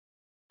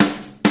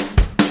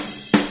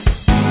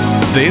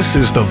This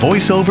is the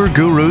VoiceOver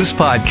Gurus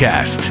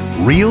podcast.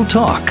 Real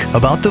talk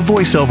about the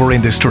voiceover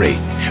industry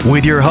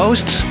with your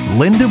hosts,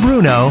 Linda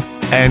Bruno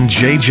and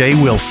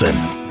JJ Wilson.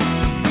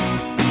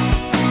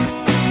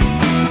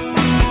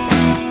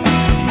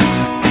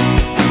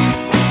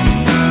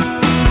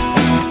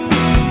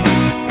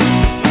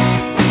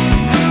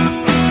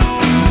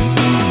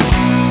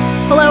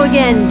 Hello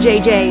again,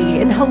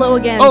 JJ, and hello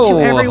again to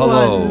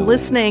everyone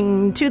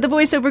listening to the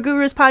VoiceOver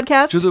Gurus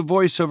podcast. To the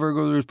VoiceOver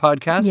Gurus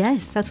podcast?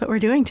 Yes, that's what we're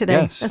doing today.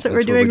 Yes, that's what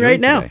we're doing right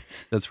now.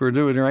 That's what we're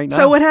doing right now.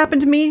 So what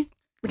happened to me?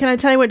 Can I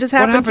tell you what just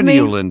happened to me?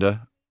 What happened to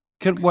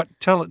you,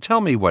 Linda?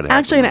 Tell me what happened.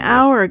 Actually, an Linda.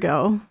 hour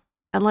ago,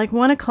 at like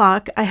 1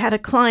 o'clock, I had a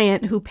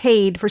client who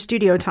paid for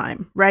studio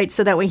time, right?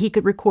 So that way he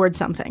could record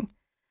something.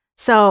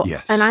 So,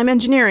 Yes. And I'm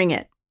engineering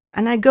it.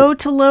 And I go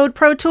to load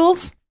Pro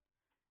Tools,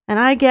 and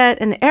I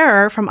get an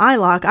error from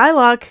iLok.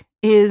 iLok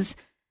is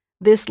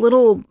this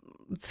little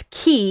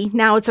key.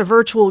 Now it's a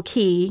virtual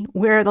key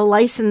where the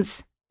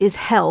license is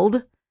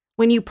held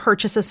when you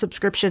purchase a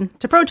subscription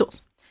to Pro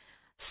Tools.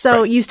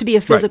 So It used to be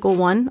a physical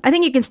one. I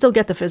think you can still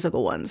get the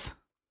physical ones.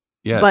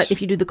 Yes. But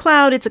if you do the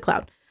cloud, it's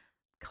a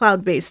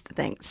cloud-based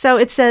thing. So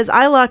it says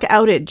iLok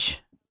outage.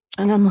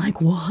 And I'm like,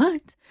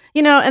 what?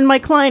 And my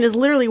client is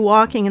literally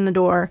walking in the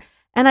door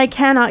and I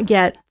cannot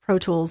get Pro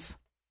Tools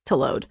to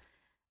load.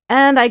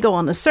 And I go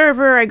on the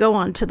server, I go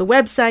onto the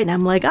website, and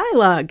I'm like,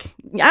 iLok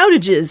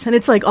outages. And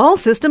it's like, all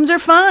systems are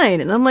fine.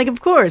 And I'm like, of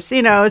course,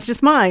 it's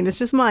just mine. It's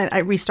just mine.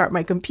 I restart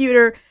my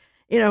computer,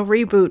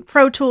 reboot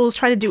Pro Tools,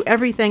 try to do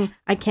everything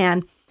I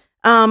can.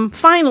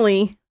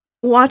 Finally,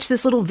 watch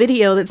this little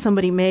video that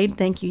somebody made.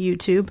 Thank you,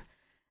 YouTube.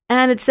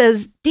 And it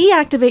says,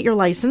 deactivate your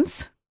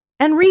license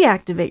and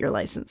reactivate your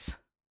license.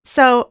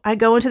 So I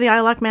go into the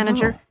iLok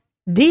manager,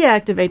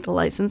 deactivate the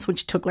license,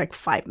 which took like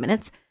 5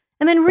 minutes,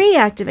 and then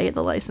reactivate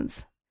the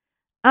license.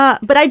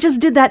 But I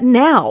just did that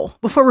now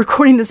before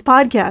recording this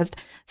podcast.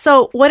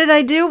 So what did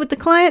I do with the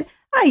client?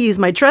 I used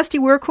my trusty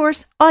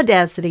workhorse,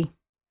 Audacity.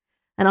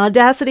 And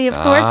Audacity, of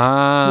course,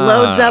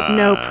 loads up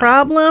no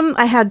problem.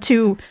 I had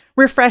to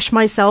refresh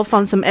myself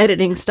on some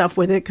editing stuff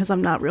with it because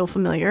I'm not real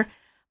familiar.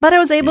 But I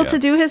was able to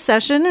do his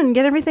session and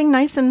get everything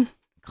nice and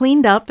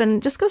cleaned up,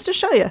 and just goes to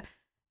show you.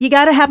 You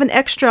got to have an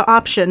extra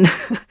option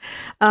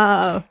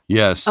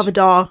yes. of a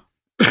DAW.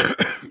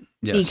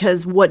 Yes.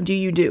 Because what do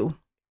you do?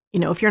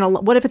 If you're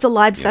what if it's a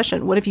live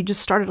session? What if you just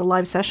started a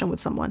live session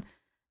with someone,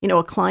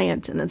 a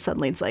client, and then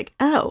suddenly it's like,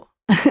 oh,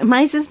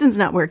 my system's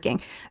not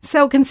working.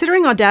 So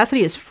considering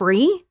Audacity is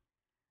free,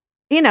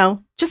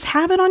 just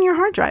have it on your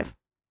hard drive.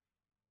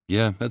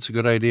 Yeah, that's a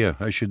good idea.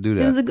 I should do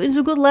that. It was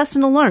a good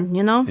lesson to learn,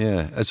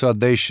 Yeah, it's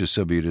audacious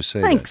of you to say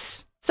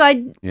Thanks. So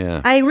I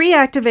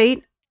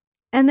reactivate,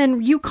 and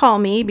then you call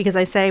me because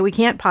I say we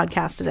can't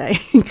podcast today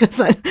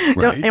because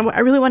I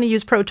really want to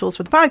use Pro Tools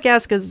for the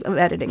podcast because of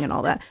editing and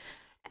all that.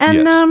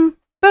 And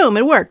boom,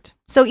 it worked.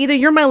 So either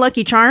you're my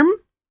lucky charm,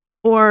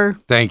 or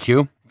Thank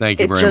you very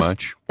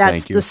much.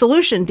 That's the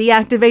solution.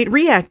 Deactivate,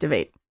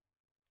 reactivate.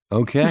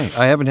 Okay,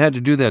 I haven't had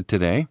to do that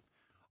today.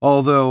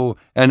 Although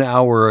an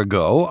hour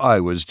ago, I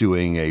was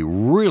doing a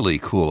really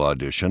cool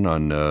audition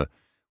on,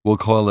 we'll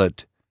call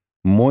it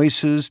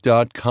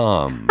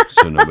moises.com,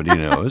 so nobody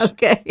knows.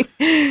 Okay.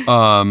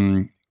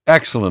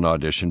 Excellent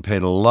audition,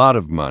 paid a lot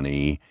of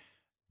money,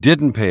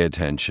 didn't pay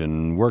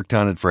attention, worked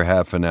on it for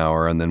half an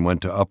hour, and then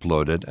went to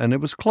upload it, and it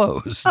was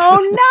closed.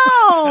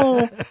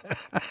 Oh,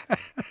 no!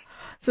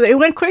 So it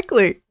went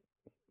quickly.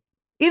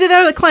 Either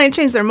that or the client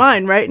changed their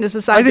mind, right? And just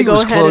decided to go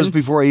ahead. I think it was closed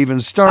before I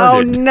even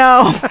started. Oh,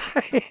 no.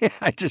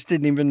 I just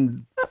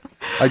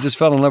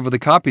fell in love with the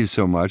copies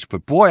so much,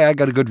 but boy, I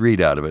got a good read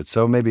out of it.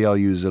 So maybe I'll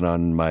use it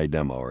on my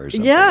demo or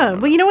something. Yeah.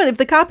 Well, you know what? If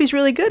the copy's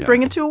really good,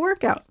 bring it to a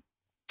workout.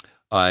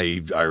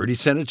 I already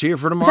sent it to you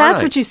for tomorrow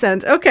That's night. what you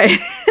sent. Okay.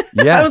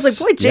 Yes. I was like,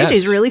 boy,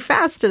 JJ's really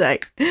fast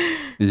today.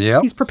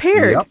 Yep. He's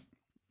prepared.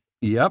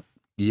 Yep.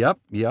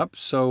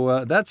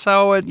 So that's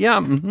how it,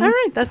 All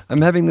right.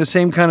 I'm having the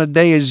same kind of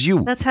day as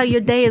you. That's how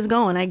your day is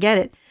going. I get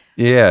it.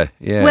 Yeah.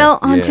 Well,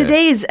 on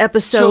today's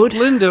episode. So,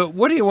 Linda,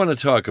 what do you want to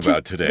talk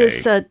about today?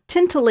 This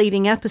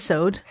tintillating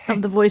episode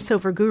of the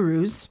VoiceOver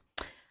Gurus.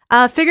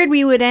 Figured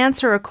we would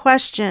answer a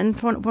question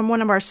from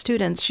one of our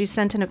students. She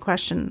sent in a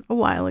question a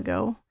while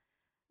ago.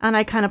 And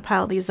I kind of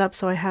piled these up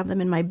so I have them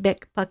in my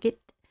back pocket.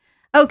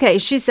 Okay,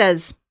 she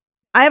says,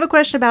 I have a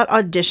question about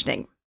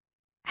auditioning.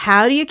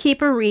 How do you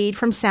keep a read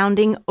from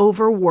sounding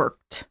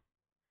overworked?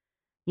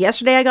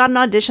 Yesterday I got an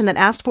audition that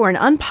asked for an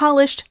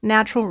unpolished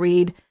natural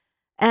read.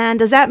 And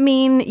does that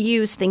mean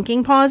use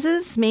thinking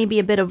pauses, maybe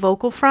a bit of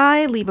vocal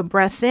fry, leave a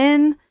breath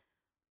in,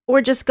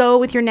 or just go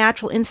with your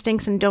natural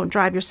instincts and don't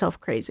drive yourself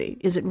crazy?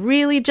 Is it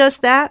really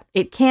just that?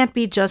 It can't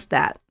be just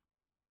that.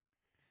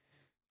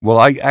 Well,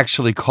 I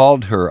actually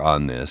called her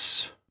on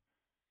this,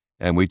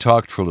 and we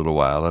talked for a little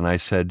while, and I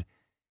said,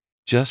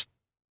 just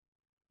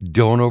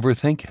don't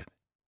overthink it.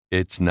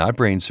 It's not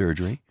brain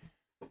surgery.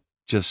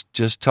 Just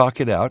talk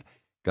it out.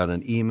 Got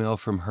an email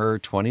from her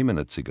 20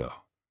 minutes ago.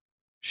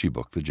 She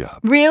booked the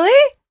job.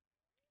 Really?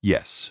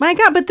 Yes. My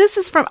God, but this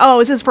is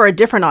for a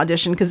different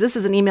audition because this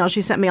is an email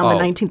she sent me on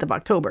the 19th of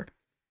October.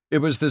 It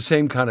was the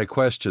same kind of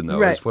question, though.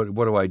 Right. Is what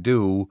do I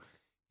do?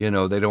 You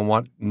know, they don't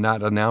want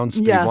not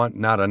announced. Yeah. They want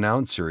not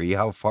announcery.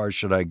 How far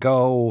should I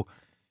go?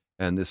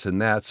 And this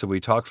and that. So we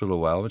talked a little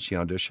while, and she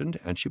auditioned,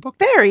 and she booked.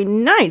 Very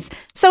nice.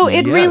 So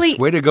it Yes, really,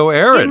 way to go,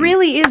 Erin. it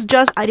really is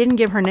just, I didn't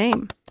give her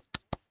name.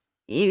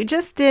 You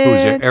just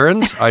Who's did.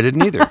 Erin's? I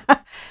didn't either.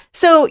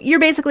 So you're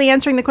basically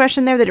answering the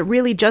question there that it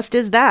really just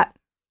is that.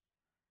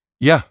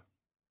 Yeah.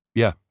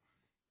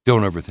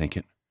 Don't overthink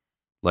it,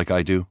 like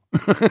I do.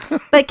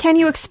 But can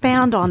you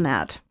expand on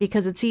that?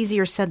 Because it's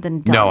easier said than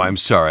done. No, I'm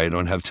sorry. I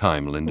don't have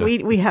time, Linda.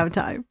 We have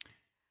time.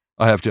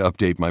 I have to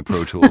update my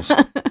Pro Tools.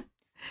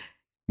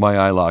 My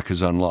iLock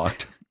is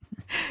unlocked.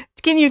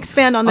 Can you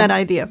expand on that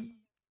idea?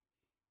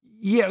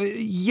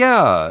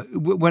 Yeah.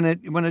 When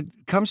it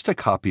comes to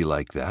copy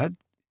like that,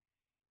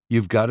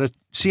 you've got to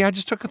see. I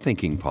just took a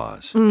thinking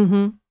pause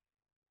Mm-hmm.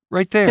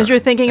 right there Because you're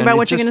thinking And about it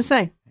what you're going to just-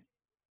 say.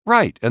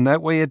 Right, and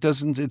that way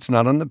it's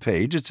not on the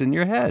page. It's in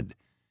your head,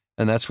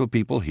 and that's what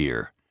people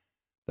hear.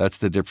 That's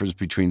the difference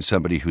between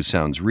somebody who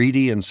sounds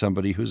reedy and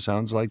somebody who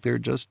sounds like they're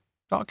just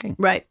talking.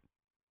 Right.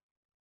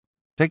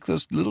 Take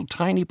those little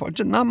tiny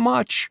parts, not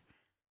much,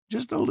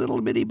 just a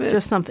little bitty bit.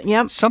 Just something.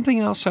 Yep.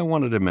 Something else I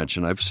wanted to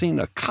mention. I've seen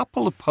a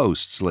couple of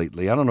posts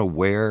lately. I don't know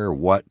where or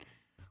what.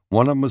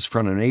 One of them was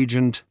from an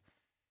agent.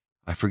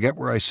 I forget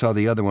where I saw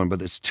the other one,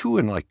 but it's two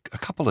in like a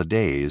couple of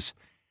days.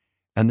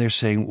 And they're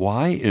saying,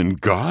 why in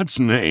God's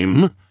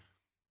name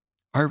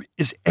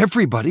is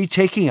everybody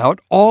taking out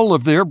all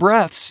of their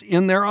breaths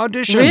in their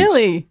auditions?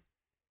 Really?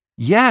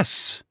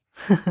 Yes.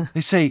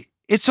 They say,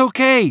 it's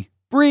okay.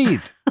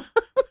 Breathe.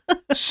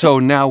 So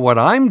now what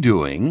I'm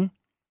doing,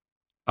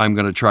 I'm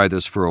going to try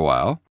this for a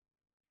while,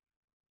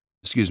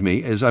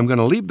 is I'm going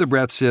to leave the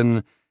breaths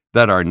in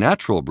that are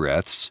natural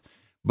breaths.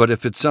 But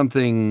if it's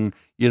something,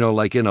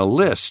 like in a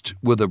list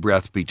with a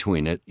breath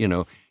between it,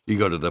 you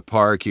go to the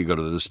park, you go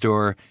to the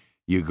store,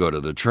 you go to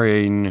the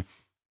train,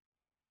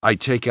 I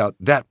take out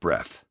that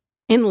breath.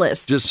 In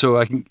lists. Just so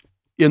I can,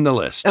 in the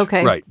list.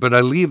 Okay. Right. But I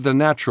leave the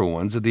natural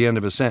ones at the end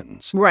of a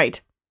sentence.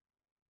 Right.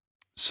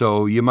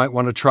 So you might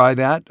want to try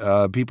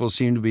that. People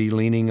seem to be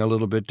leaning a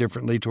little bit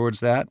differently towards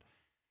that.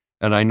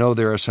 And I know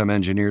there are some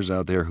engineers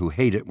out there who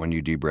hate it when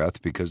you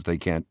deep-breath because they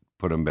can't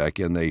put them back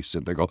in. They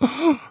sit there, go,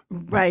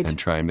 Right. and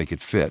try and make it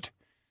fit.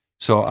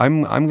 So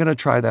I'm going to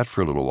try that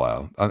for a little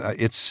while.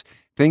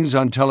 Things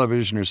on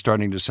television are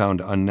starting to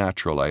sound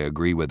unnatural. I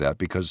agree with that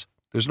because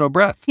there's no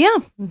breath. Yeah.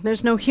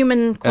 There's no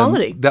human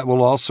quality. And that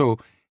will also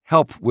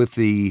help with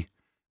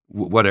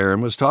what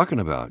Erin was talking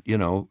about.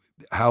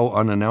 How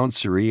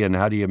unannouncery and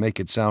how do you make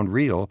it sound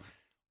real?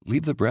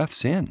 Leave the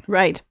breaths in.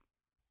 Right.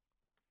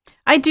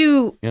 I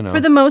do, for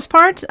the most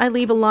part, I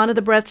leave a lot of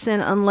the breaths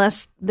in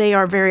unless they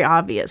are very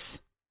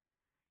obvious.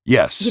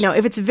 Yes.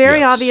 If it's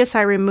very obvious,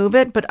 I remove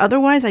it, but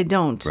otherwise I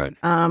don't. Right.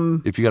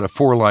 If you got a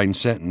 4-line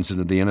sentence and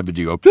at the end of it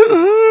you go,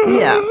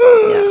 yeah.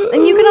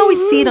 And you can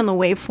always see it on the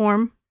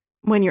waveform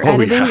when you're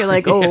editing. Yeah. You're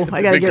like,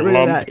 I got to get rid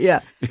of that.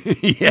 Yeah.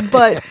 yeah.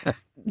 But,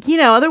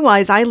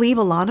 otherwise I leave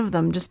a lot of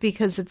them just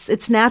because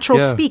it's natural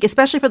speak,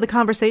 especially for the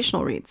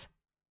conversational reads.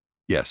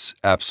 Yes,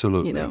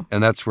 absolutely.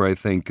 And that's where I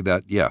think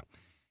that,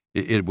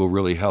 it will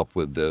really help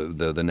with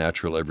the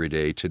natural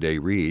everyday today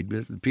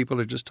read. People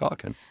are just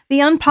talking.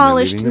 The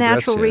unpolished the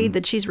natural breaths read in.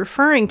 that she's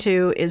referring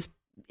to is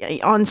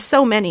on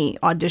so many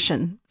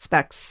audition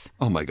specs.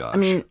 Oh my gosh. I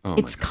mean,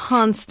 it's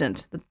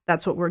constant.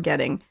 That's what we're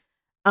getting.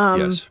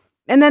 Yes.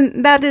 And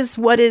then that is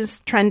what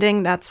is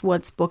trending. That's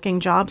what's booking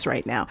jobs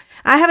right now.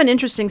 I have an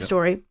interesting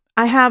story.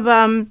 I have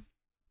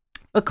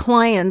a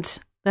client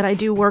that I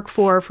do work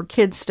for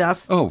kids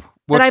stuff. Oh,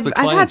 what's the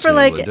client's name,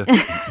 Linda?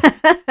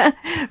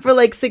 for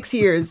like 6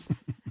 years,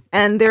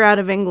 and they're out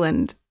of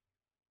England,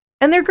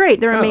 and they're great.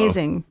 They're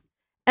amazing.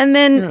 And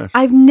then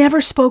I've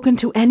never spoken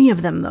to any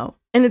of them though,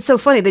 and it's so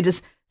funny. They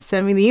just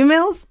send me the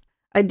emails.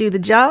 I do the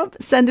job,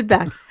 send it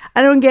back.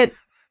 I don't get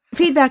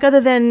feedback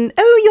other than,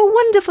 "Oh, you're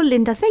wonderful,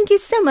 Linda. Thank you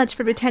so much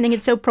for returning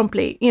it so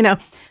promptly."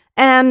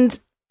 And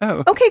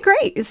okay,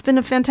 great. It's been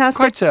a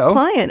fantastic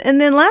client. And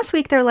then last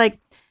week they're like,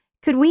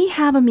 "Could we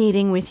have a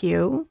meeting with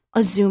you,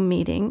 a Zoom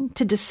meeting,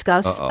 to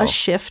discuss a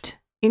shift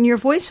in your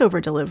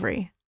voiceover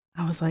delivery?"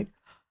 I was like,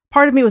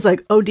 part of me was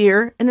like, oh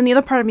dear. And then the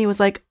other part of me was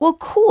like, well,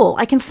 cool.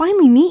 I can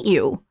finally meet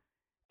you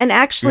and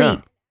actually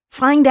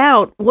find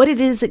out what it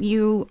is that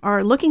you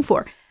are looking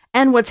for.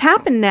 And what's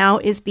happened now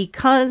is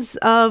because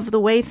of the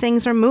way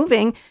things are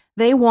moving,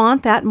 they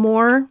want that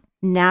more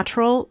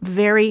natural,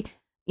 very,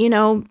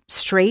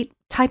 straight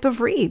type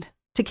of read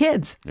to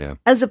kids,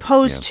 as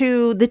opposed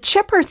to the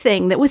chipper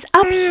thing that was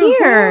up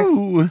here.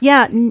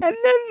 Yeah. And then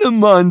the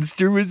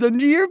monster was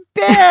under your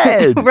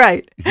bed.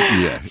 Right.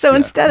 So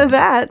instead of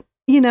that,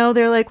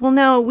 they're like, well,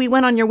 no, we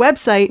went on your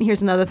website.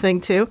 Here's another thing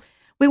too.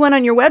 We went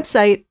on your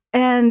website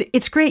and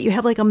it's great. You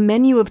have like a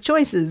menu of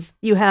choices.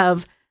 You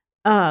have,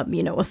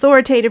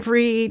 authoritative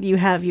read, you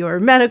have your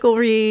medical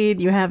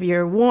read, you have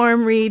your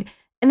warm read,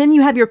 and then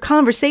you have your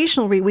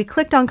conversational read. We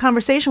clicked on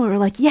conversational. We were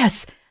like,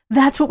 yes,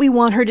 that's what we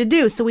want her to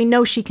do. So we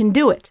know she can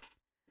do it.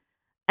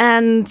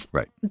 And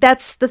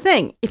that's the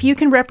thing. If you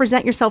can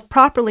represent yourself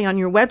properly on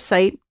your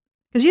website,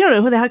 Because you don't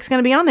know who the heck's going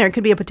to be on there. It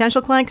could be a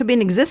potential client, could be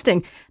an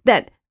existing.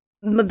 That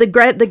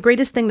the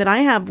greatest thing that I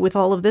have with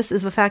all of this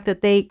is the fact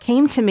that they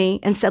came to me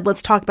and said,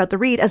 let's talk about the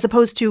read, as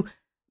opposed to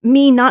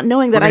me not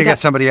knowing that I got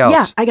somebody else.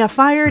 Yeah, I got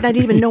fired. I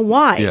didn't even know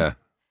why. Yeah.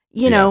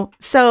 You know,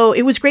 so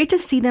it was great to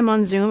see them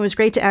on Zoom. It was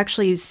great to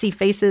actually see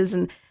faces,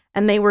 and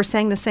they were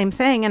saying the same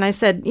thing. And I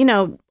said, you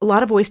know, a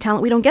lot of voice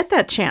talent, we don't get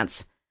that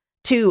chance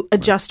to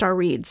adjust our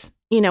reads.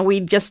 You know,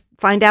 we just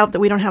find out that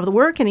we don't have the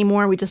work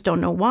anymore. We just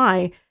don't know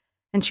why.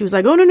 And she was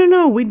like, oh,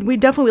 no. We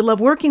definitely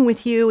love working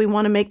with you. We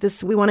want to make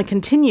this, we want to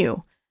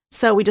continue.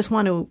 So we just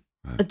want to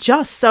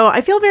adjust. So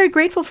I feel very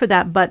grateful for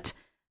that. But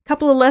a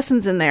couple of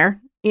lessons in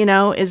there, you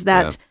know, is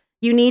that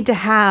you need to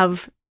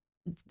have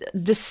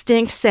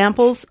distinct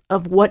samples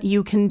of what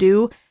you can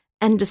do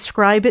and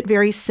describe it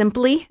very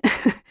simply,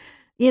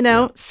 you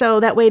know,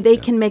 so that way they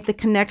can make the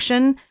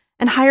connection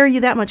and hire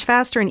you that much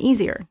faster and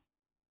easier.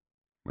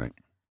 Right.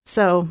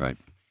 So. Right.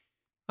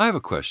 I have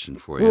a question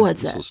for you.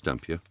 What's This that? will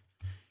stump you.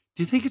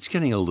 Do you think it's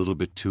getting a little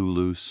bit too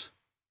loose?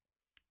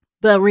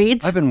 The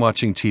reads? I've been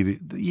watching TV.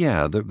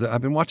 Yeah,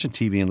 I've been watching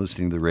TV and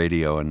listening to the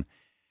radio, and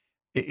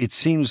it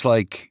seems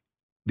like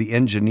the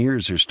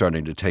engineers are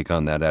starting to take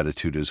on that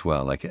attitude as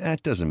well. Like,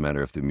 it doesn't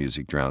matter if the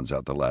music drowns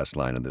out the last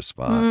line of the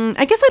spot.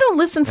 I guess I don't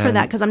listen for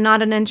that because I'm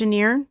not an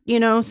engineer, you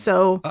know,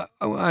 so.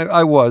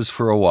 I was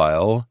for a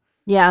while.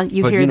 Yeah, but,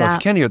 hear you know, that. if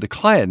you can't hear the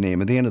client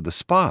name at the end of the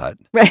spot,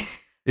 Right.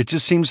 it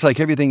just seems like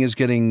everything is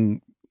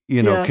getting,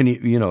 you know, can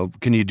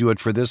you do it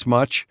for this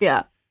much?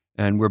 Yeah.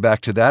 And we're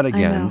back to that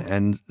again. know.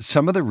 And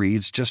some of the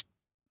reads just,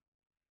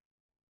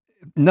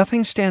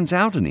 nothing stands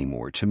out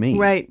anymore to me.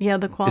 Right. Yeah,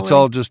 the quality. It's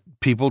all just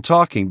people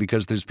talking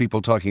because there's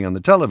people talking on the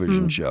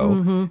television show.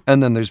 Mm-hmm.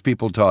 And then there's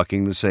people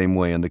talking the same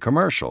way in the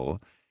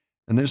commercial.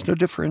 And there's no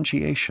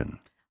differentiation.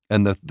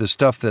 And the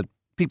stuff that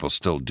people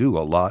still do, a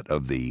lot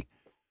of the,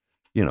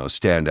 you know,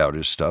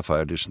 standoutish stuff.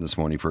 I auditioned this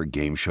morning for a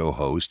game show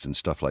host and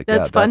stuff like that.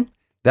 That's fun.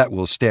 That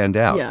will stand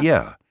out. Yeah.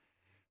 Yeah.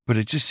 But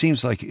it just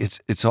seems like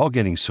it's all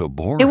getting so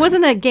boring. It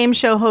wasn't that game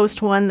show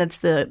host one that's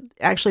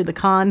actually the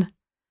con.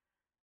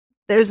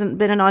 There's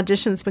been an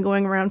audition that's been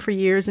going around for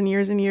years and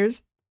years and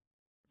years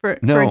for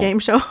a game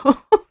show host.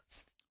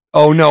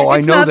 Oh, no, I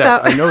It's know not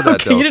that. I know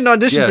that, okay, though. you didn't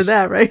audition for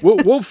that, right?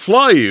 We'll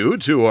fly you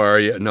to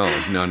our... No.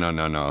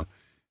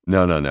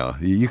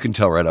 You can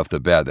tell right off the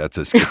bat that's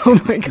a...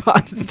 Oh, my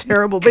God. It's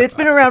terrible. But it's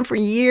been around for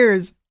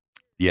years.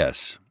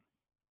 Yes.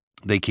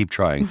 They keep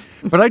trying.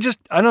 But I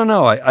don't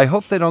know. I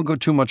hope they don't go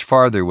too much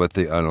farther with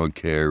the I don't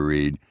care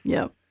read.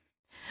 Yeah.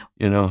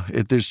 You know,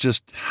 there's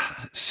just...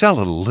 Sell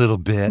it a little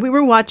bit. We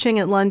were watching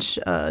at lunch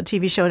a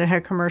TV show and it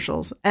had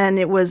commercials. And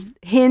it was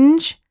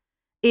Hinge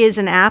is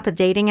an app, a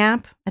dating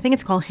app. I think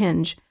it's called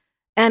Hinge.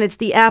 And it's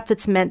the app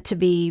that's meant to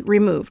be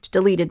removed,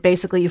 deleted.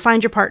 Basically, you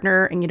find your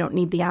partner and you don't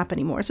need the app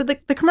anymore. So the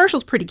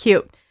commercial's pretty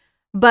cute.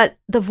 But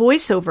the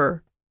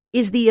voiceover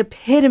is the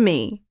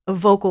epitome of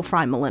vocal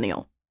fry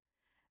millennial.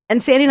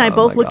 And Sandy and I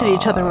both looked at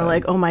each other and were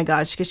like, oh my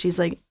gosh, because she's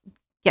like,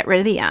 get rid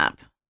of the app.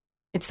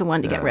 It's the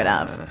one to get rid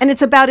of. And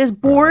it's about as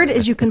bored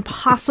as you can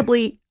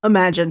possibly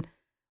imagine.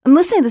 I'm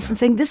listening to this and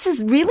saying,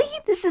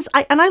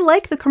 and I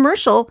like the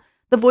commercial,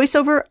 the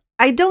voiceover,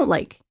 I don't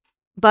like.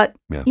 But,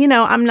 you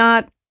know, I'm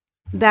not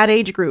that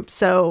age group,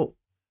 so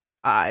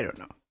I don't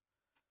know.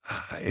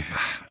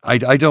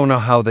 I don't know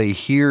how they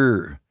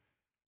hear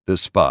the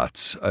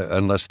spots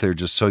unless they're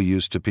just so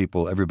used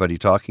to everybody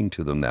talking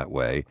to them that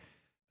way.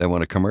 Then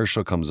when a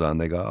commercial comes on,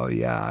 they go, "Oh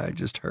yeah, I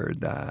just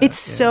heard that." It's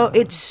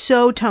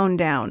so toned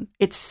down.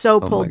 It's so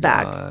pulled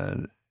back.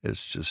 God.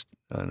 It's just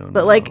I don't know.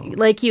 But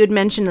like you had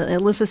mentioned,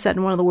 Alyssa said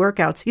in one of the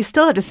workouts, you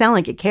still have to sound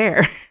like you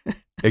care.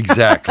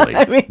 Exactly.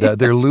 I mean,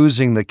 they're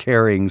losing the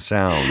caring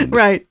sound.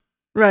 Right.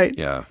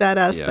 Yeah. That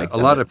aspect. Yeah.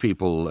 A lot of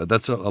people. A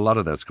lot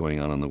of that's going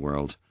on in the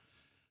world.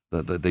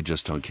 They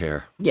just don't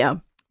care. Yeah.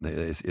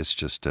 It's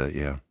just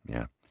yeah.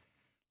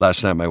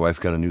 Last night, my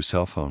wife got a new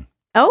cell phone.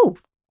 Oh.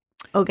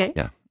 Okay.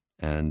 Yeah.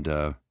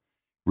 And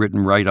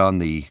written right on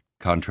the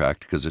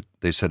contract because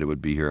they said it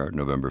would be here on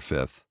November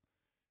 5th,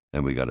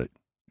 and we got it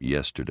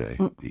yesterday,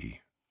 the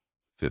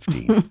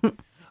 15th.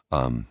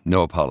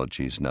 No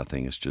apologies,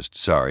 nothing. It's just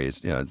sorry.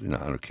 It's I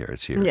don't care.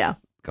 It's here. Yeah.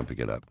 Come pick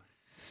it up.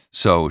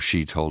 So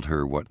she told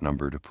her what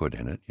number to put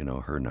in it. You know,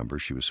 her number.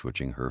 She was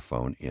switching her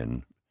phone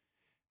in,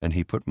 and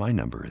he put my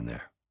number in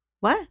there.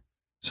 What?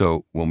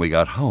 So when we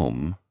got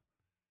home,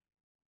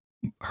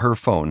 her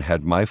phone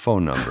had my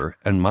phone number,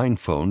 and my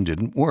phone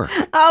didn't work.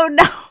 Oh,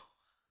 no.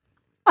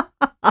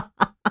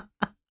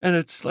 And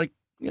it's like,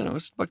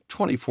 it's like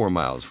 24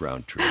 miles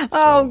round trip.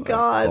 Oh, So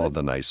God. I called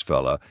the nice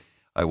fella.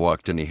 I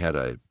walked in, he had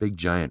a big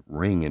giant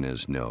ring in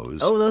his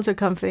nose. Oh, those are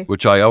comfy.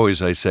 Which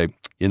I say,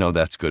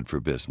 that's good for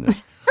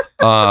business.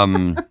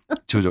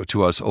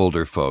 To us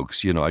older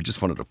folks, I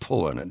just wanted to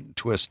pull on it and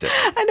twist it.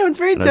 I know, it's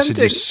very And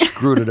tempting. I said, you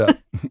screwed it up.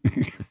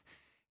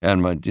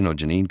 And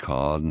Janine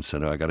called and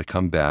said, I got to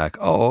come back.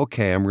 Oh,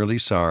 okay, I'm really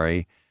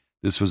sorry.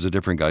 This was a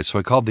different guy. So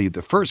I called the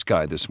first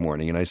guy this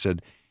morning, and I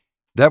said,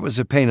 that was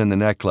a pain in the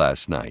neck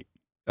last night.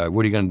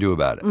 What are you going to do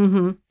about it?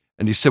 Mm-hmm.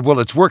 And he said, well,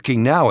 it's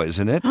working now,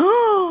 isn't it?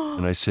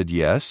 And I said,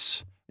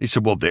 yes. He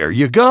said, well, there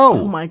you go.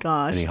 Oh my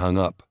gosh. And he hung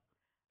up.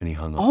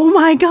 Oh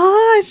my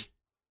gosh.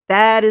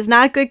 That is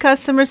not good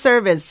customer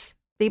service.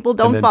 People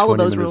don't follow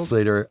those rules.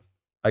 20 minutes later,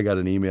 I got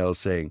an email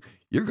saying,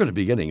 you're going to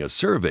be getting a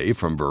survey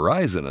from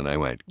Verizon. And I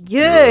went,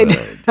 good.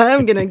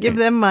 I'm going to give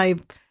them my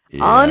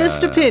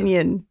honest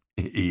opinion.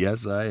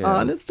 Yes, I am.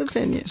 Honest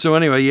opinion. So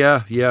anyway,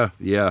 yeah.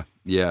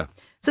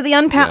 So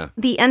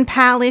the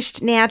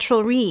unpolished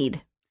natural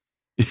read,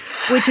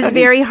 which is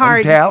very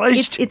hard.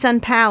 Unpolished? It's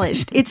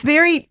unpolished. It's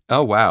very...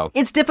 Oh, wow.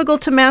 It's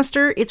difficult to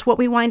master. It's what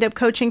we wind up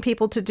coaching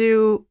people to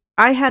do.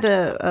 I had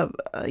a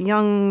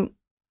young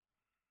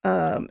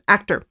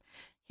actor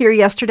here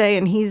yesterday,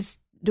 and he's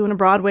doing a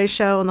Broadway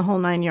show and the whole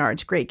 9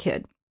 yards. Great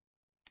kid.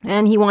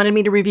 And he wanted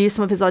me to review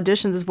some of his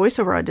auditions, his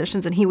voiceover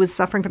auditions, and he was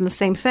suffering from the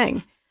same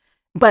thing.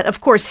 But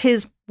of course,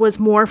 his was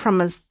more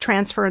from a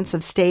transference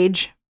of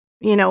stage,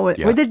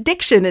 where the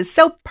diction is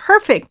so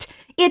perfect.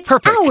 It's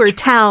our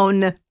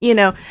town,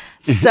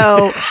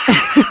 So,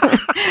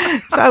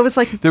 so I was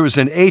like, there was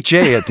an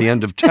HA at the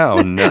end of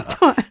town.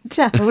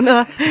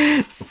 town.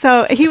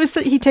 So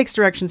he takes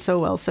directions so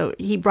well. So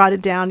he brought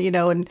it down,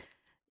 and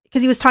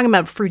because he was talking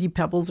about Fruity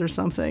Pebbles or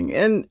something,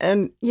 and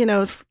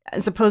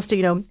as opposed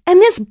to and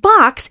this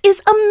box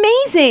is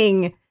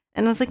amazing.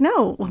 And I was like,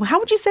 no, how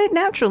would you say it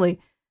naturally?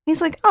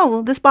 He's like, oh,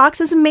 well, this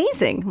box is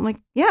amazing. I'm like,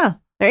 yeah,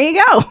 there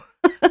you go.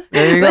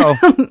 There you go.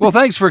 Well,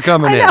 thanks for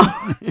coming in.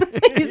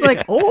 He's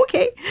like, oh,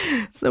 okay.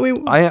 So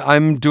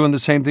I'm doing the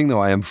same thing, though.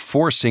 I am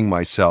forcing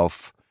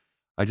myself.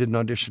 I did an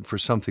audition for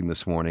something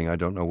this morning. I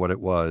don't know what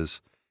it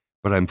was,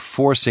 but I'm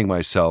forcing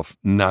myself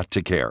not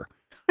to care.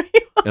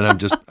 And I'm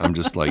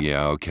just like,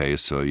 yeah, okay.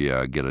 So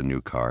yeah, get a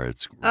new car.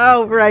 It's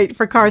really right.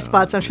 For car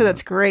spots. I'm sure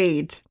that's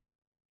great.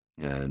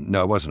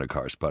 No, it wasn't a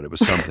car spot. It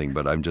was something,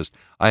 but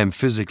I am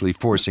physically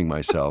forcing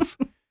myself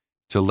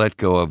to let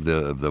go of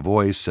the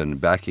voice and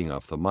backing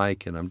off the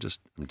mic, and I'm just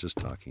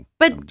talking.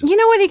 But you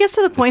know what? It gets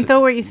to the point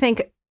though where you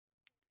think,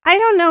 I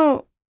don't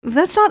know,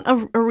 that's not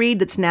a read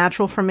that's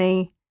natural for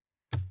me,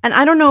 and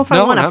I don't know if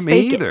I want to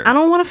fake it. I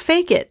don't want to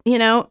fake it. I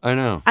know.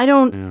 I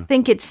don't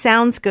think it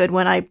sounds good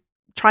when I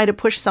try to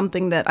push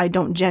something that I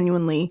don't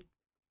genuinely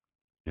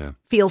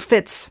feel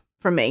fits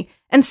for me,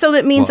 and so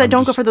that means I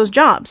don't go for those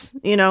jobs.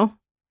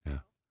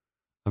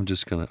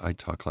 I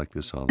talk like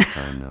this all the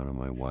time now to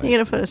my wife. You're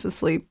going to put us to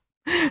sleep.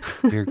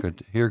 Here,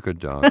 good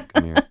dog.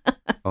 Come here.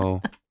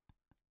 Oh,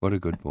 what a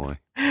good boy.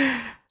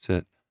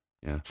 Sit.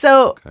 Yeah.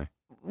 So,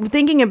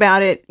 thinking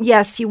about it,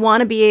 yes, you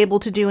want to be able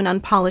to do an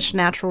unpolished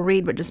natural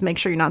read, but just make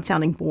sure you're not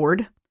sounding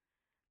bored.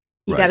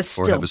 You got to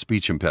still. Or have a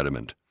speech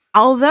impediment.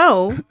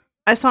 Although,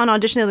 I saw an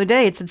audition the other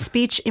day, it said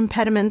speech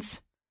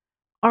impediments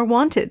are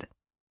wanted.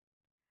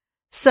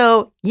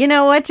 So, you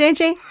know what,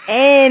 JJ?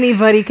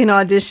 Anybody can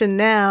audition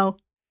now.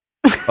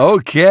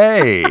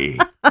 Okay.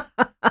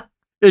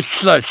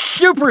 It's the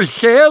super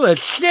sale at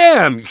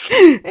Sam's.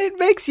 It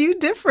makes you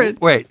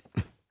different. Wait.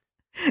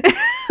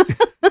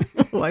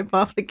 Wipe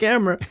off the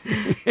camera.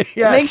 Yes.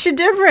 It makes you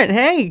different.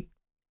 Hey.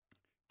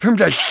 From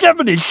the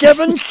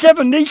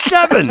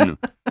 77.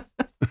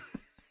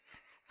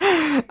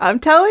 I'm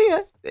telling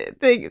you,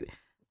 things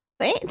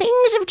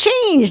have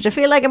changed. I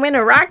feel like I'm in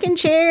a rocking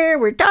chair.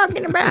 We're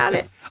talking about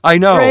it. I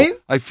know. Right?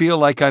 I feel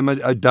like I'm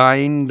a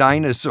dying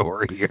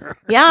dinosaur here.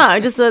 Yeah,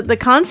 just the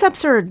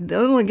concepts are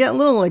getting a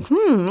little like,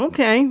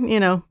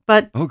 okay,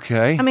 But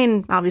okay. I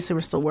mean, obviously, we're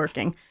still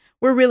working.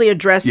 We're really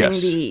addressing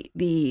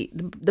the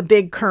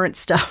big current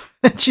stuff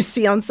that you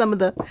see on some of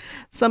the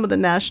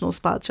national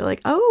spots. You're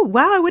like, oh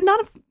wow,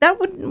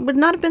 that would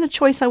not have been a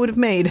choice I would have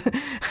made.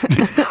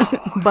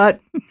 But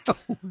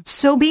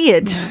so be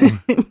it.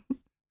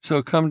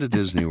 So come to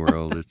Disney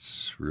World.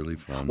 It's really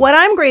fun. What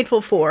I'm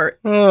grateful for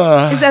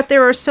is that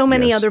there are so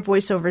many other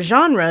voiceover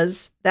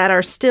genres that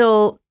are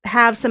still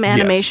have some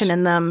animation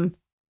in them,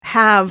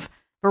 have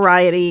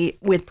variety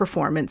with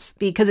performance,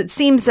 because it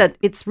seems that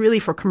it's really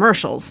for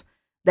commercials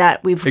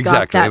that we've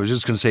got that. I was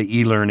just going to say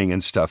e-learning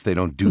and stuff. They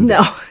don't do that.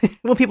 No.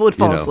 Well, people would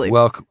fall asleep.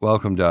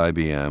 Welcome to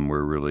IBM.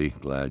 We're really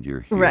glad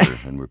you're here,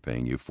 and we're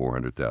paying you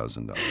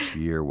 $400,000 a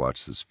year.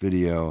 Watch this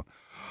video.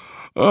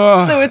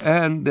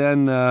 And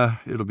then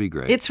it'll be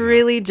great. It's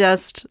really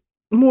just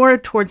more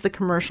towards the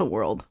commercial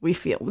world, we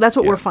feel. That's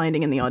what we're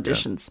finding in the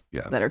auditions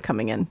that are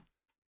coming in.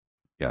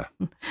 Yeah.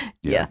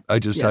 I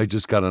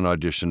just got an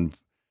audition,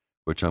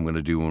 which I'm going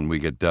to do when we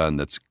get done.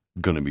 That's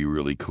going to be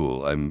really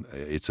cool.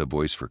 It's a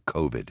voice for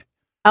COVID.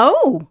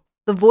 Oh,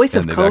 the voice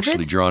of COVID? And they've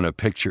actually drawn a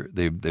picture.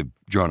 They've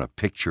drawn a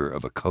picture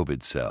of a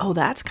COVID cell. Oh,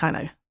 that's kind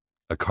of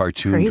a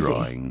cartoon crazy.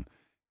 Drawing.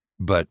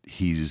 But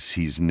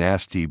he's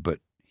nasty, but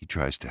he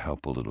tries to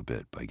help a little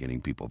bit by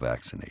getting people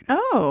vaccinated.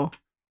 Oh.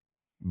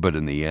 But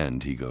in the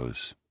end, he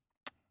goes,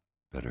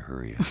 better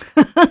hurry up.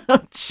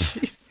 Oh,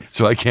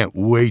 so I can't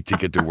wait to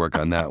get to work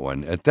on that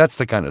one. That's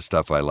the kind of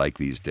stuff I like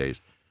these days.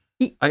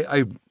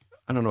 I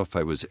don't know if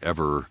I was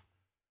ever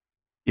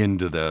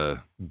into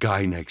the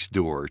guy next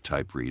door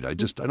type read. I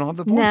don't have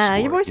the voice for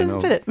your voice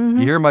doesn't fit it. Mm-hmm.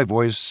 You hear my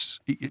voice,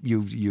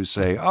 you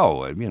say,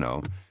 oh, you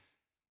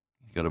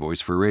got a voice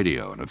for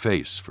radio and a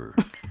face for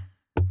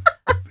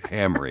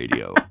ham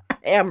radio.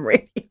 Ham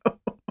radio.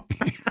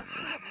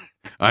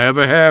 I have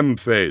a ham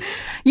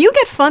face. You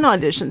get fun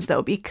auditions,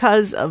 though,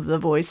 because of the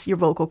voice, your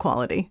vocal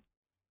quality.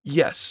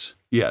 Yes.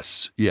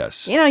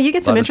 You know, you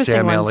get some interesting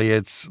Sam ones.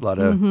 Elliott's, a lot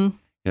of, Mhm.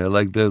 you know,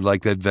 like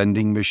that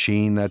vending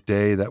machine that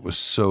day. That was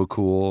so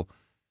cool.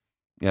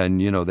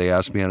 And, you know, they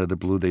asked me out of the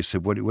blue, they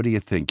said, what do you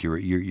think?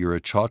 You're a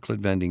chocolate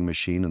vending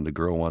machine and the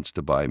girl wants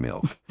to buy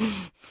milk.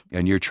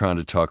 And you're trying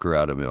to talk her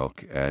out of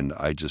milk. And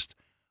I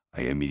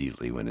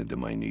immediately went into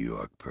my New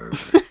York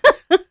pervert.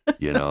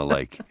 You know,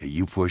 like,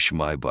 you push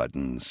my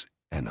buttons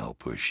and I'll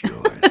push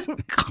yours.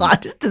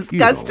 God, it's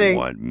disgusting. You don't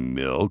want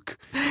milk.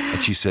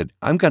 And she said,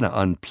 I'm going to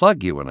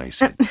unplug you. And I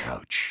said,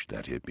 ouch,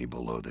 that hit me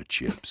below the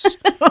chips.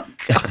 Oh,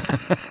 God.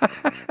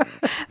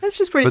 That's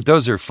just pretty. But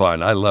those are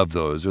fun. I love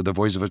those. Or the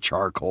voice of a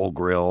charcoal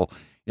grill.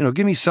 You know,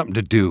 give me something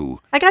to do.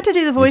 I got to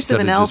do the voice of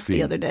Instead an of elf just the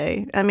being- other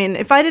day. I mean,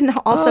 if I didn't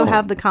also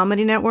have the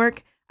Comedy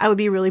Network, I would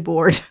be really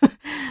bored,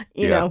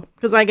 you Yeah. know,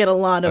 because I get a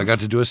lot of. I got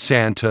to do a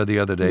Santa the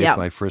other day. Yeah.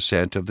 My first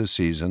Santa of the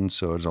season.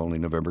 So it's only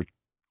November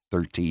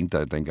 13th.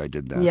 I think I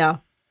did that. Yeah.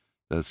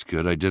 That's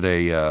good. I did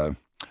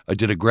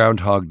a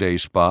Groundhog Day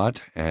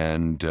spot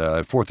and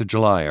 4th of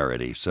July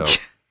already. So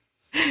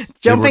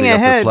Jumping already got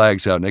ahead. the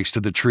flags out next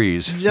to the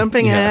trees.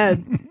 Jumping Yeah.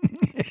 ahead.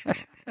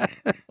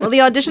 Well, the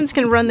auditions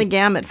can run the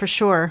gamut for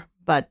sure.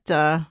 But,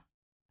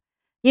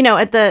 you know,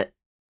 at the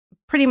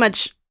pretty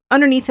much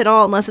underneath it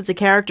all, unless it's a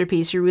character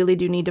piece, you really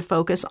do need to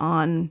focus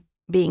on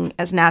being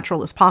as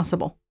natural as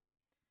possible.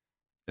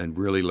 And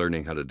really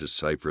learning how to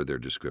decipher their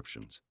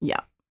descriptions.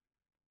 Yeah.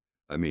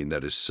 I mean,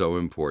 that is so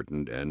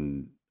important.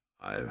 And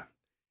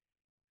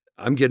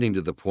I'm getting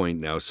to the point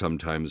now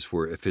sometimes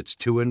where if it's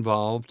too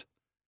involved,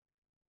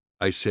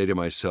 I say to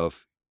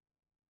myself,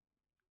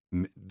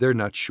 they're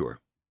not sure.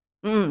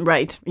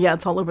 Right. Yeah,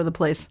 it's all over the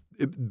place.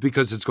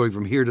 Because it's going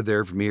from here to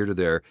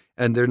there,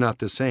 and they're not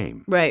the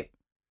same. Right.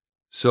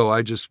 So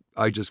I just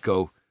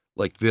go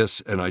like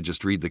this, and I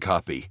just read the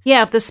copy.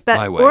 Yeah, if the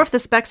My way. or if the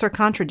specs are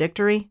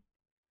contradictory.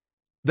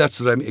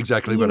 That's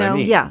exactly You what know, I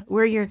mean. yeah,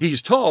 where you're.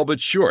 He's tall but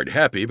short,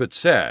 happy but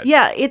sad.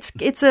 Yeah,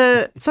 it's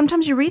a.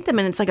 Sometimes you read them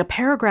and it's like a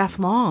paragraph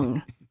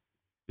long,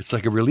 It's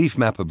like a relief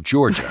map of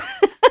Georgia.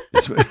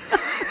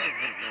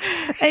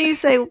 and you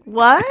say,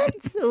 "What?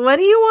 What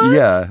do you want?"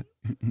 Yeah.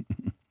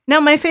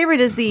 No, my favorite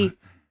is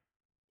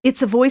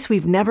it's a voice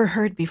we've never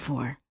heard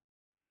before.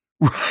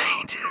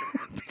 Right.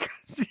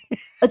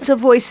 It's a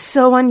voice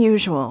so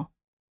unusual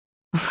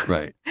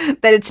Right.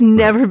 that it's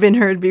never been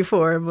heard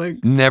before. I'm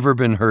like, Never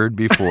been heard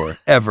before,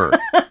 ever.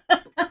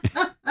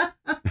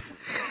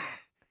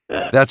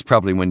 That's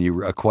probably when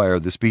you acquire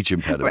the speech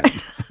impediment.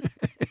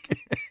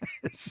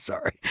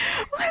 Sorry.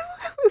 why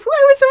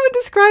would someone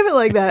describe it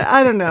like that?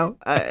 I don't know.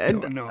 I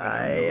don't know.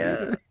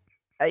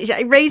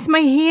 I raise my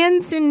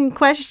hands in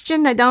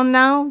question. I don't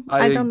know.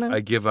 I don't know. I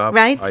give up.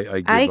 Right?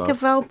 I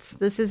give up.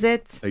 This is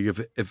it.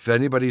 If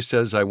anybody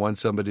says I want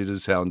somebody to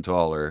sound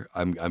taller,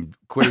 I'm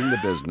quitting the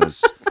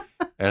business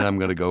and I'm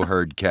going to go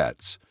herd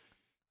cats.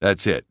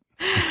 That's it.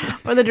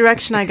 Or the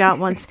direction I got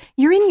once.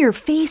 You're in your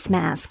face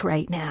mask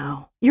right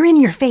now. You're in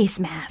your face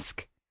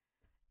mask.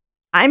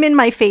 I'm in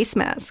my face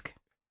mask.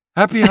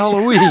 Happy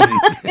Halloween.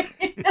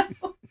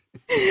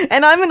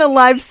 And I'm in a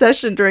live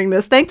session during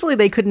this. Thankfully,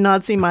 they could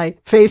not see my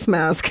face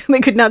mask. They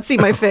could not see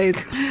my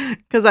face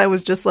because I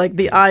was just like,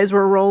 the eyes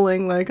were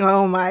rolling like,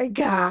 oh my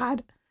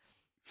God.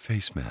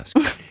 Face mask.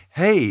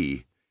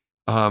 Hey,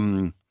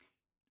 a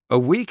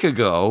week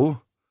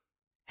ago,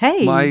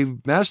 Hey, my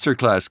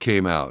masterclass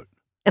came out.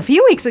 a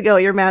few weeks ago,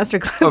 your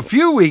masterclass. A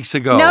few weeks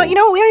ago. No, you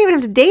know what? We don't even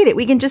have to date it.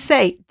 We can just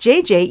say,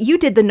 JJ, you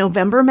did the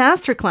November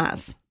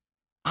masterclass.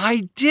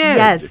 I did.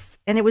 Yes.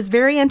 And it was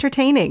very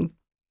entertaining.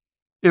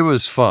 It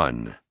was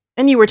fun.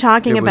 And you were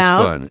talking It was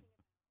about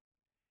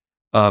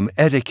fun.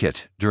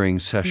 Etiquette during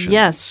sessions.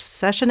 Yes,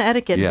 session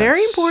etiquette. Very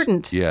Yes.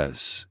 important.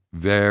 Yes,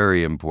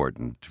 very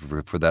important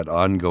for that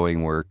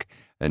ongoing work,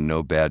 and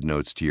no bad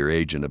notes to your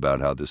agent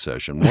about how the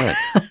session went.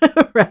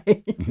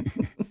 Right.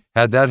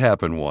 Had that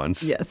happen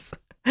once. Yes.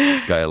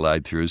 Guy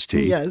lied through his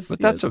teeth. Yes, But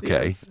that's yes,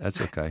 okay. yes.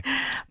 That's okay.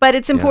 But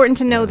it's important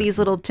to know yeah. these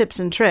little tips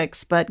and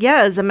tricks. But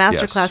yeah, as a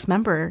masterclass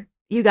member,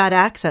 you got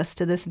access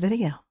to this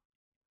video.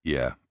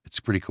 Yeah, it's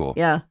pretty cool.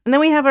 Yeah. And then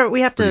we have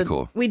Pretty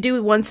cool. we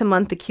do once a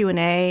month the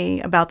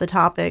Q&A about the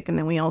topic, and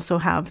then we also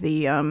have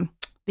the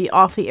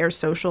off the air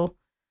social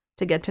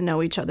to get to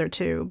know each other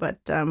too. But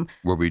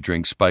Where we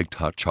drink spiked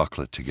hot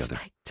chocolate together.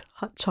 spiked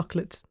hot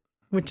chocolate,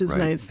 which is Right.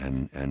 nice.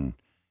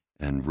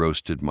 And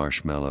roasted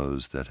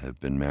marshmallows that have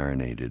been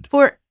marinated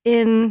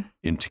in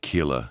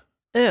tequila.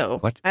 ew.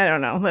 What? I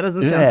don't know. That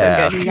doesn't sound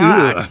Yeah. so good.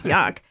 Yuck.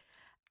 Yuck.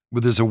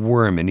 Well, there's a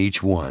worm in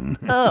each one.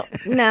 Oh,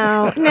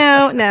 no.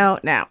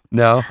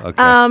 No?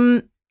 Okay.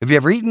 Have you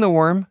ever eaten the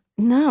worm?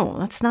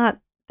 No,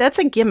 that's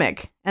a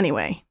gimmick.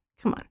 Anyway,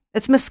 come on.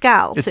 It's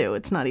mezcal too.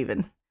 It's not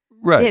even.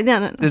 Right. Yeah,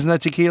 no. Isn't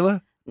that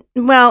tequila?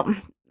 Well,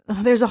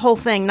 there's a whole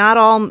thing. Not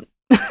all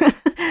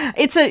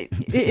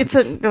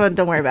Oh,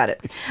 don't worry about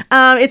it.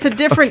 It's a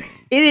different.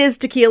 It is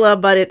tequila,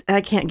 but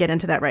I can't get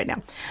into that right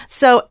now.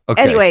 So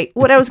anyway,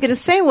 what I was going to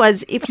say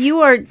was, if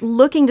you are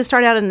looking to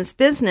start out in this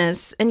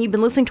business and you've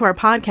been listening to our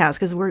podcast,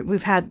 because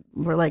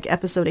we're like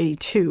episode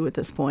 82 at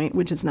this point,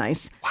 which is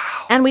nice.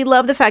 Wow. And we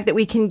love the fact that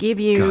we can give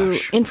you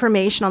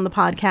information on the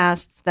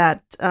podcasts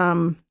that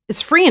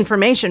it's free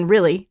information,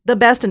 really, the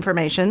best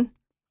information.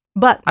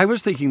 But I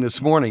was thinking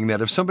this morning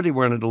that if somebody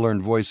wanted to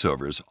learn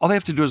voiceovers, all they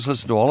have to do is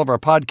listen to all of our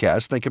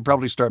podcasts. They could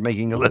probably start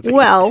making a living.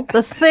 Well,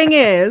 the thing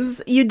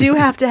is, you do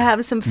have to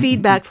have some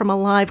feedback from a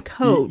live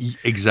coach.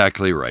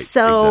 Exactly right.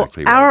 So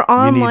exactly right. our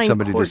online you need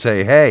somebody course, to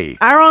say, hey.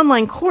 Our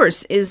online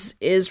course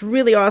is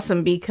really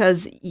awesome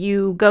because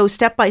you go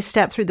step by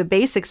step through the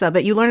basics of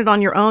it. You learn it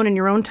on your own in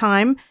your own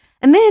time,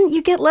 and then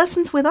you get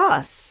lessons with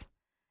us.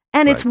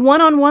 And it's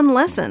one-on-one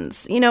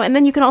lessons, and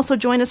then you can also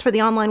join us for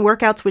the online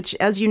workouts, which,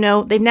 as you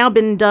know, they've now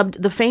been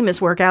dubbed the famous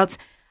workouts,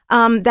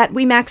 that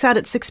we max out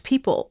at 6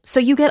 people.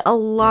 So you get a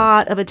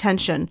lot of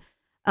attention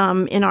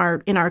in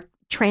our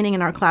training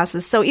in our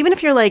classes. So even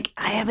if you're like,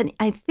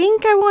 I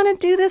think I want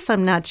to do this,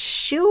 I'm not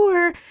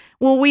sure.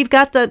 Well, we've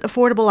got the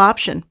affordable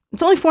option.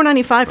 It's only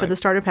 $4.95 for the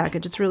starter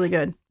package. It's really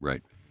good.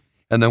 Right.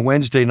 And the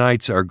Wednesday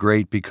nights are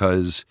great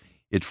because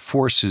it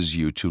forces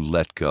you to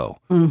let go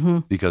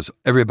because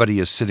everybody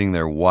is sitting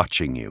there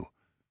watching you.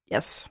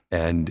 Yes.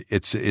 And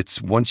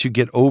it's once you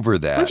get over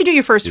that. Once you do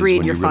your first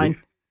read, you're fine.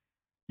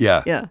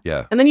 Yeah.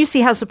 And then you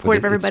see how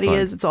supportive everybody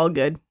is. It's all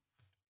good.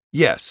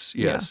 Yes.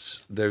 Yeah.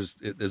 There's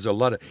a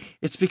lot of,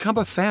 it's become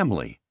a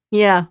family.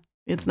 Yeah.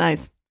 It's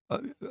nice.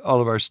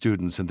 All of our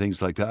students and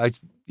things like that.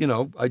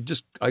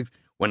 I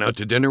went out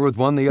to dinner with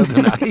one the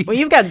other night. Well,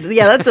 you've got,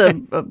 that's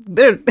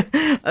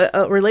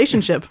a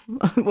relationship,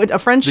 a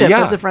friendship.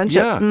 That's a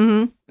friendship. Yeah.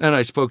 Mm-hmm. And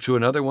I spoke to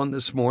another one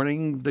this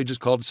morning. They just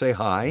called to say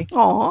hi.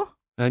 Aw.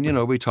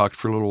 And, we talked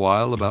for a little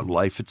while about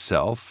life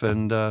itself.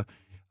 And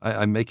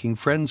I'm making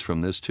friends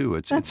from this, too.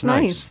 It's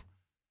nice.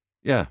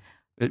 Yeah,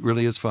 it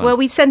really is fun. Well,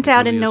 we sent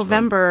out in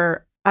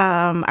November,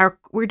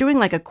 we're doing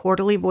like a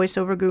quarterly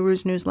Voiceover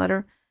Gurus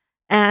newsletter.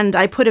 And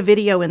I put a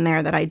video in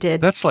there that I did.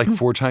 That's like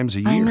 4 times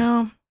a year. I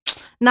know.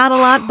 Not a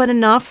lot, but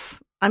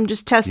enough. I'm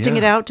just testing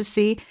it out to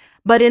see.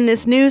 But in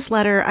this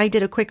newsletter, I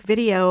did a quick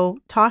video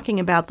talking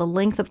about the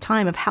length of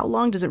time of how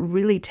long does it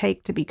really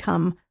take to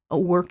become a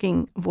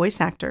working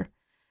voice actor.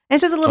 And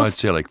it's just a little... I'd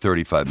say like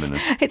 35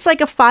 minutes. It's like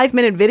a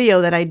 5-minute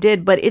video that I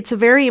did, but it's a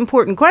very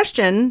important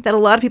question that a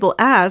lot of people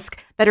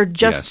ask that are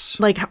just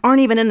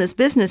aren't even in this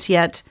business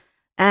yet.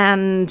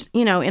 And,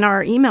 in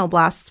our email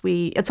blasts,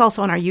 it's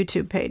also on our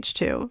YouTube page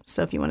too.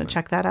 So if you want to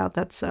check that out,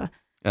 that's...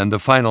 And the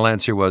final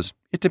answer was,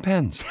 it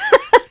depends.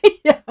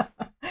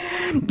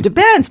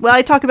 Depends. Well,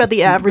 I talk about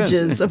the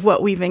averages of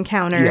what we've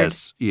encountered.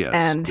 Yes.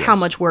 And how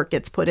much work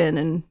gets put in.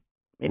 And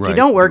if you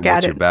don't work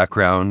at it. What's your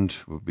background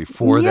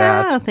before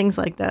that? Yeah, things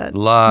like that. A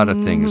lot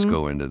of things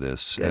go into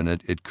this. Good. And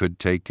it could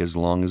take as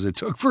long as it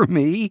took for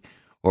me,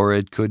 or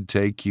it could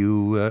take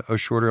you a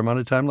shorter amount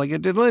of time like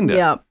it did Linda.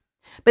 Yeah.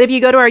 But if you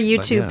go to our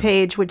YouTube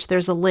page, which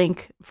there's a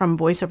link from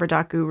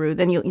voiceover.guru,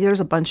 then there's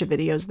a bunch of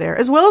videos there,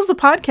 as well as the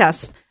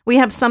podcasts. We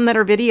have some that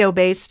are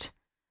video-based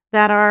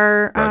that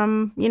are,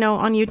 on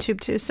YouTube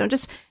too. So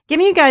just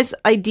giving you guys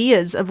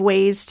ideas of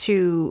ways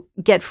to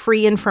get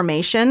free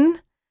information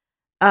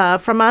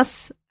from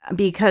us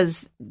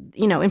because,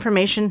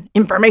 information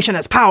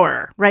is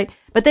power, right?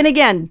 But then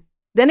again,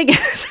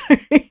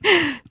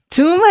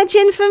 too much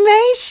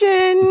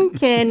information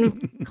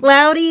can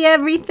cloudy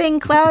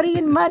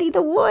and muddy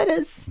the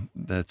waters.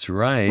 That's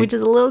right. Which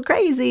is a little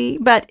crazy,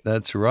 but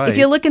that's right. If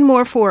you're looking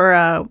more for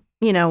a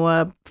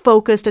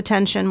focused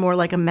attention, more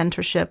like a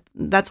mentorship,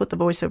 that's what the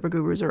Voiceover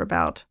Gurus are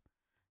about.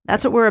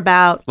 That's what we're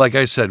about. Like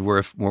I said,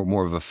 we're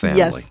more of a family.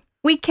 Yes,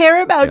 we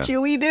care about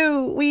you. We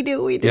do.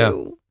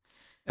 Yeah.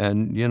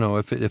 And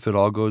if it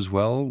all goes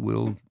well,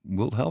 we'll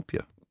help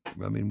you.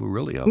 I mean, we'll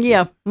really help you.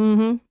 Yeah.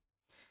 Mm-hmm.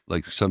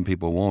 Like some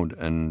people won't,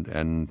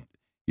 and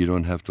you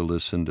don't have to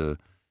listen to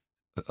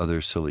other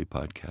silly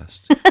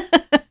podcasts.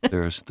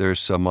 There's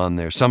some on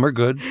there. Some are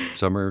good,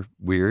 some are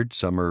weird,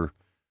 some are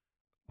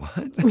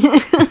what?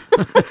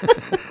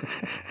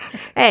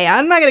 Hey,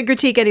 I'm not going to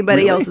critique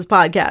anybody else's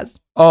podcast.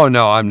 Oh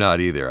no, I'm not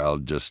either. I'll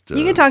just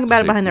you can talk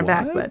about it behind their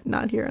back, but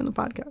not here on the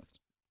podcast.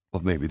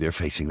 Well, maybe they're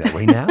facing that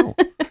way now.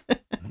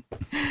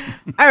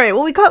 All right.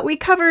 Well, we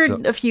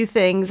covered a few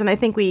things, and I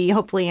think we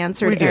hopefully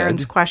answered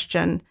Aaron's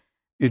question.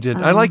 You did.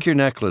 I like your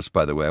necklace,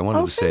 by the way. I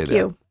wanted to say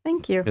that.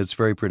 Thank you. It's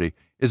very pretty.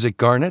 Is it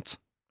garnets?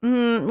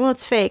 Well,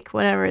 it's fake,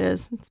 whatever it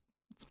is.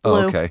 It's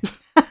blue. Oh, okay.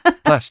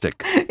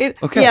 Plastic.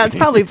 Okay. Yeah, it's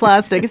probably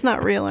plastic. It's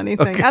not real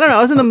anything. Okay. I don't know.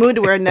 I was in the mood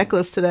to wear a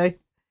necklace today.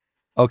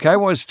 Okay, I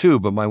was too,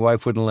 but my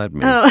wife wouldn't let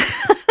me. Oh.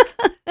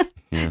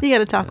 Yeah. You got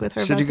to talk with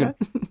her about that.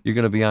 You're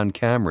going to be on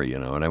camera,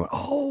 And I went,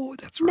 oh,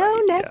 that's right. No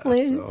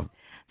necklace. Yeah,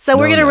 so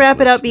we're going to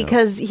wrap it up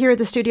because here at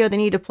the studio, they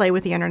need to play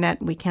with the internet,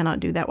 and we cannot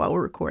do that while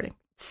we're recording.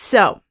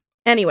 So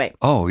Anyway.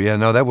 Oh, yeah,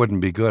 no, that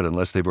wouldn't be good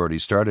unless they've already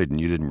started and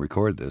you didn't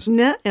record this.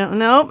 No,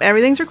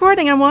 everything's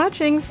recording. I'm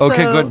watching. So.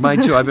 Okay, good.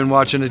 Mine too. I've been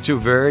watching it too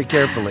very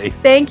carefully.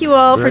 Thank you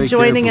all Very for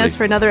joining carefully. us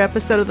for another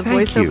episode of the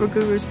Thank VoiceOver you.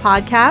 Gurus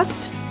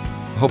podcast.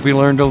 Hope you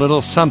learned a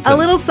little something. A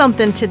little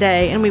something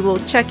today, and we will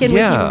check in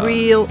Yeah. with you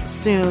real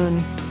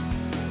soon.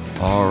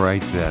 All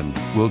right, then.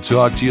 We'll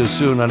talk to you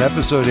soon on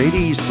episode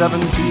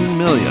 8017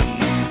 million.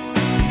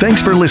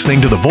 Thanks for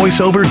listening to the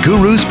VoiceOver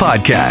Gurus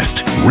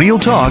podcast. Real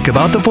talk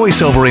about the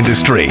voiceover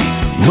industry.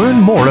 Learn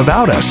more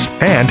about us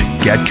and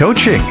get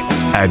coaching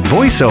at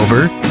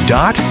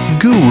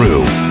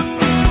voiceover.guru.